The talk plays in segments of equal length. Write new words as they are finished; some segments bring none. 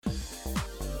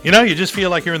You know, you just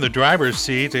feel like you're in the driver's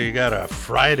seat. You got a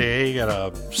Friday, you got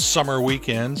a summer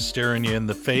weekend staring you in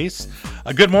the face.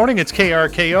 Good morning, it's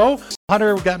KRKO.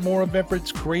 Hunter, we got more of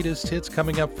Everett's greatest hits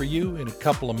coming up for you in a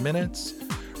couple of minutes.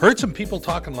 Heard some people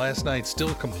talking last night,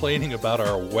 still complaining about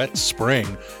our wet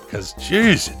spring, because,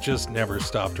 geez, it just never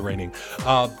stopped raining.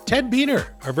 Ted Beener,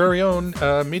 our very own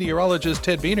meteorologist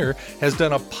Ted Beener, has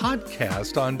done a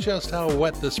podcast on just how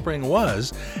wet the spring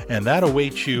was, and that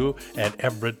awaits you at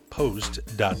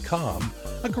everettpost.com,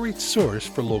 a great source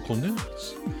for local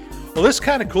news. Well, this is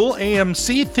kind of cool.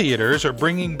 AMC theaters are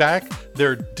bringing back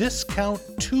their Discount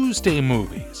Tuesday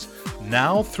movies.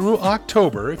 Now through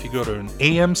October, if you go to an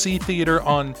AMC theater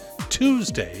on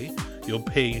Tuesday, you'll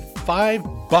pay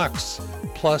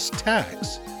 $5 plus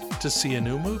tax to see a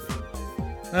new movie.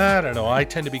 I don't know. I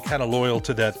tend to be kind of loyal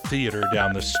to that theater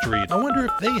down the street. I wonder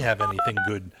if they have anything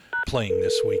good playing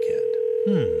this weekend.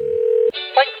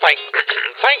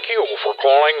 Thank you for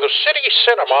calling the City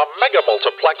Cinema Mega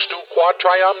Multiplex du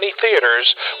Quadri Omni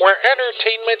Theaters, where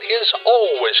entertainment is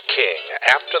always king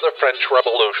after the French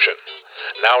Revolution.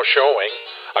 Now showing,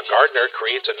 a gardener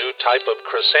creates a new type of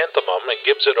chrysanthemum and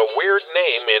gives it a weird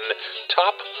name in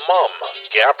Top Mum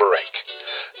Gabberick.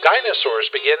 Dinosaurs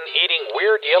begin eating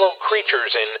weird yellow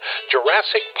creatures in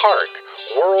Jurassic Park,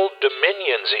 World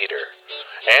Dominions Eater.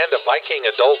 And a Viking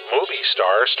adult movie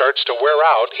star starts to wear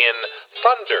out in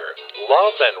Thunder,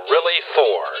 Love and Really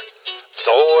Thor.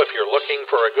 Though if you're looking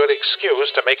for a good excuse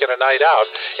to make it a night out,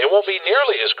 it won't be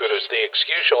nearly as good as the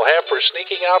excuse you'll have for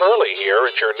sneaking out early here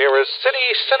at your nearest City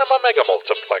Cinema Mega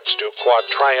Multiplex du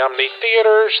Quadri Omni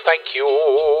Theaters. Thank you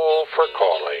for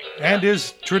calling. And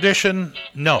is tradition?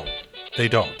 No, they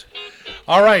don't.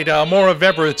 All right, more of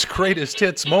Everett's greatest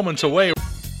hits moments away.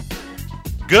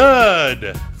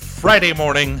 Good Friday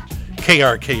morning,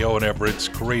 KRKO and Everett's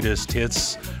greatest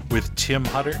hits with Tim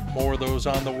Hunter. More of those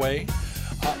on the way.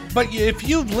 But if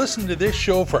you've listened to this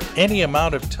show for any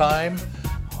amount of time,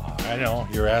 I know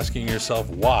you're asking yourself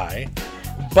why.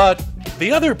 But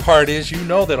the other part is, you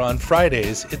know that on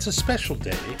Fridays, it's a special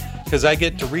day because I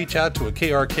get to reach out to a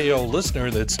KRKO listener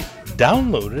that's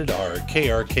downloaded our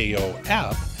KRKO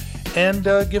app and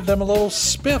give them a little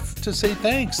spiff to say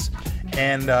thanks.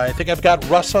 And I think I've got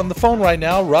Russ on the phone right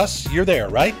now. Russ, you're there,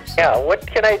 right? Yeah, what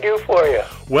can I do for you?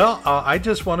 Well, I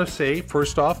just want to say,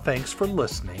 first off, thanks for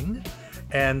listening.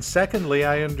 And secondly,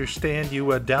 I understand you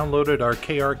downloaded our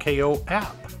KRKO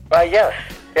app. Yes,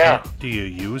 yeah. And do you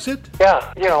use it?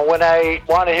 Yeah, you know, when I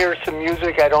want to hear some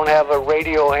music, I don't have a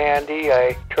radio handy,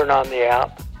 I turn on the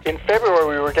app. In February,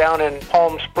 we were down in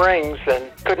Palm Springs and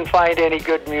couldn't find any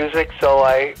good music, so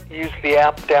I used the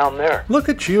app down there. Look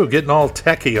at you, getting all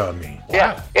techie on me.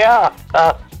 Wow. Yeah.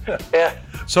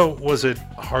 So, was it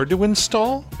hard to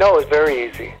install? No, it was very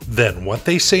easy. Then what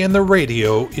they say in the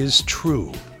radio is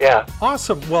true. Yeah.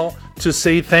 Awesome. Well, to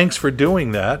say thanks for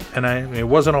doing that, and it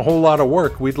wasn't a whole lot of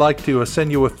work, we'd like to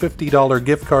send you a $50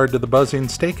 gift card to the Buzz Inn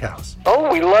Steakhouse.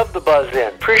 Oh, we love the Buzz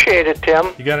Inn. Appreciate it,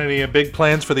 Tim. You got any big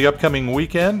plans for the upcoming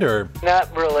weekend, or?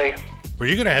 Not really. Well,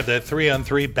 you're going to have that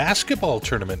 3-on-3 basketball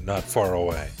tournament not far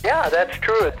away. Yeah, that's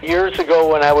true. Years ago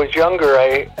when I was younger,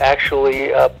 I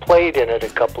actually played in it a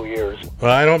couple years.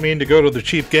 Well, I don't mean to go to the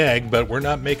cheap gag, but we're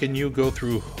not making you go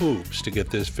through hoops to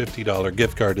get this $50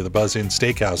 gift card to the Buzz Inn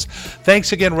Steakhouse.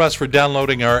 Thanks again, Russ, for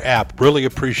downloading our app. Really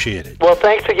appreciate it. Well,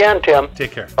 thanks again, Tim.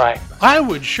 Take care. Bye. I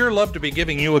would sure love to be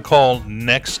giving you a call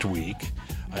next week.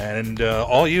 And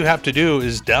all you have to do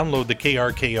is download the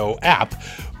KRKO app,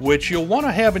 which you'll want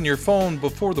to have in your phone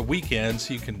before the weekend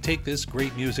so you can take this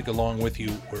great music along with you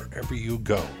wherever you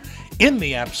go. In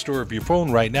the App Store of your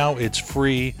phone right now, it's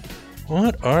free.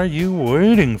 What are you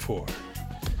waiting for?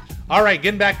 All right,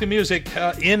 getting back to music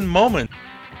in moment.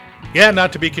 Yeah,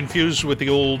 not to be confused with the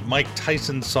old Mike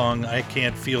Tyson song, I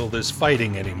Can't Feel This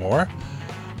Fighting Anymore.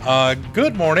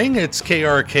 Good morning, it's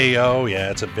KRKO.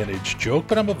 Yeah, it's a vintage joke,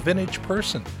 but I'm a vintage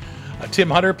person. Tim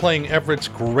Hunter playing Everett's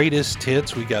greatest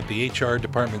hits. We got the HR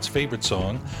department's favorite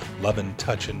song, Lovin',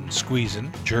 Touchin',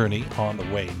 Squeezin', Journey on the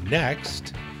way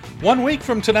next. 1 week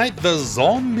from tonight, the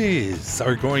Zombies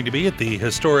are going to be at the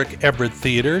historic Everett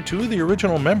Theater. Two of the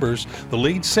original members, the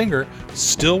lead singer,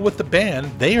 still with the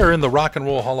band. They are in the Rock and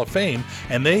Roll Hall of Fame,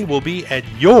 and they will be at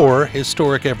your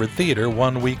historic Everett Theater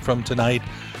 1 week from tonight.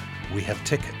 We have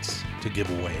tickets to give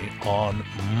away on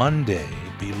Monday.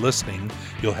 Be listening.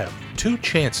 You'll have 2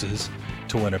 chances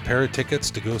to win a pair of tickets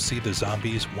to go see the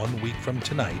Zombies 1 week from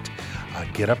tonight.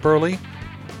 Get up early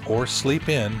or sleep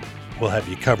in. We'll have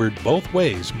you covered both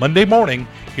ways Monday morning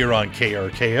here on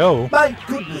KRKO. My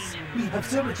goodness, we have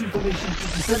so much information to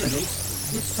disseminate.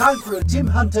 It's time for a Tim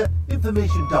Hunter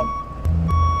information dump.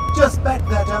 Just back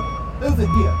that up over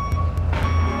here.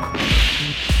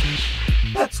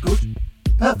 That's good.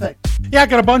 Perfect. Yeah, I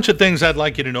got a bunch of things I'd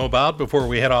like you to know about before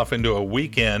we head off into a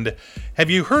weekend.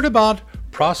 Have you heard about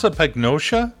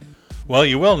prosopagnosia? Well,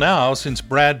 you will now, since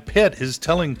Brad Pitt is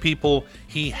telling people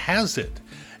he has it.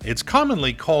 It's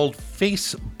commonly called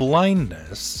face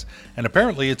blindness, and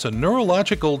apparently it's a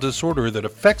neurological disorder that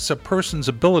affects a person's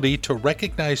ability to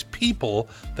recognize people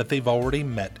that they've already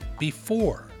met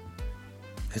before.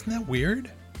 Isn't that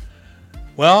weird?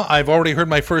 Well, I've already heard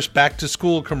my first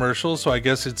back-to-school commercial, so I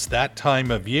guess it's that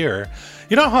time of year.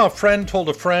 You know how a friend told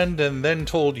a friend and then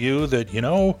told you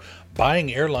that,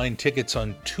 buying airline tickets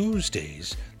on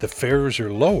Tuesdays, the fares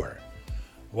are lower?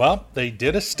 Well, they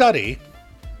did a study.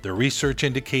 The research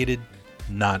indicated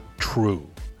not true.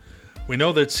 We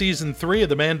know that Season 3 of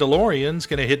The Mandalorian is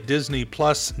going to hit Disney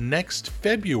Plus next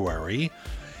February.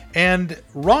 And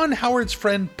Ron Howard's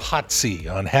friend Potsy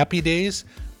on Happy Days,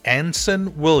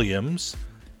 Anson Williams,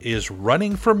 is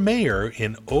running for mayor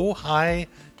in Ojai,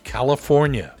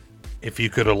 California. If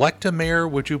you could elect a mayor,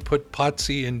 would you put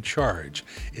Potsy in charge?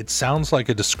 It sounds like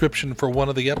a description for one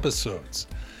of the episodes.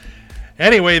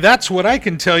 Anyway, that's what I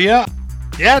can tell you.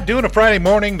 Yeah, doing a Friday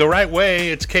morning the right way.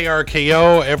 It's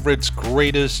KRKO, Everett's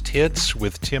Greatest Hits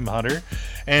with Tim Hunter.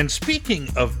 And speaking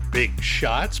of big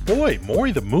shots, boy,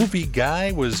 Maury the Movie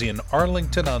Guy was in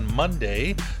Arlington on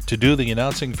Monday to do the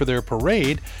announcing for their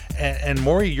parade. And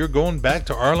Maury, you're going back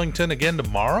to Arlington again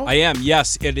tomorrow? I am,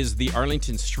 yes. It is the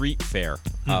Arlington Street Fair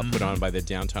put on by the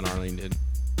Downtown Arlington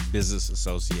Business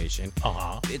Association.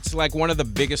 It's like one of the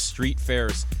biggest street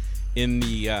fairs in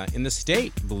the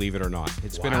state, believe it or not.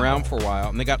 It's been around for a while,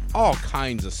 and they got all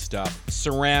kinds of stuff.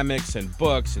 Ceramics and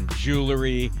books and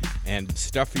jewelry and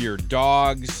stuff for your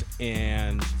dogs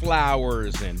and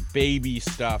flowers and baby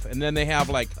stuff. And then they have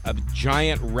like a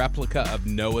giant replica of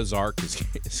Noah's Ark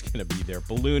is going to be there.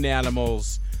 Balloon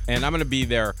animals. And I'm going to be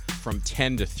there from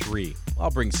 10 to 3.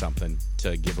 I'll bring something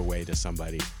to give away to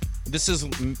somebody. This is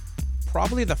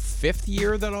probably the 5th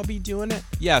year that I'll be doing it.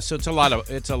 Yeah, so it's a lot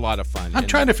of fun. I'm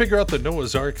trying to figure out the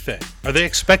Noah's Ark thing. Are they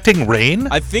expecting rain?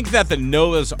 I think that the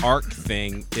Noah's Ark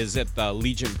thing is at the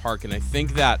Legion Park, and I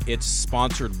think that it's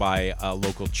sponsored by a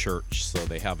local church, so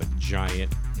they have a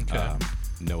giant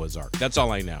Noah's Ark. That's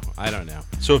all I know. I don't know.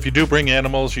 So if you do bring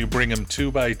animals, you bring them 2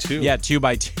 by 2? Yeah, 2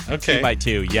 by 2. Okay. 2 by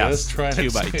 2, yes.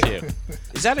 2 by 2.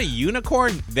 Is that a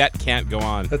unicorn? That can't go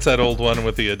on. That's that old one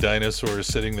with the dinosaurs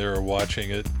sitting there watching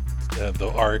it.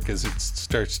 The ark as it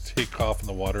starts to take off in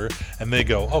the water, and they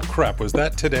go, "Oh crap, was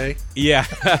that today?" Yeah.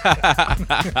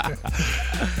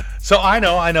 So I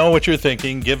know what you're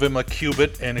thinking. Give him a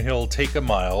cubit and he'll take a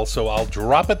mile. So I'll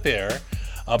drop it there.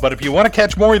 But if you want to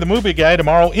catch Maury the Movie Guy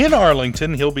tomorrow in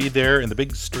Arlington, he'll be there in the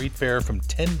big street fair from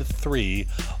 10 to 3.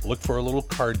 Look for a little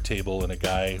card table and a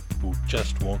guy who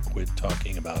just won't quit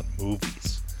talking about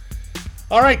movies.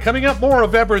 All right, coming up, more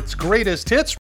of Everett's Greatest Hits.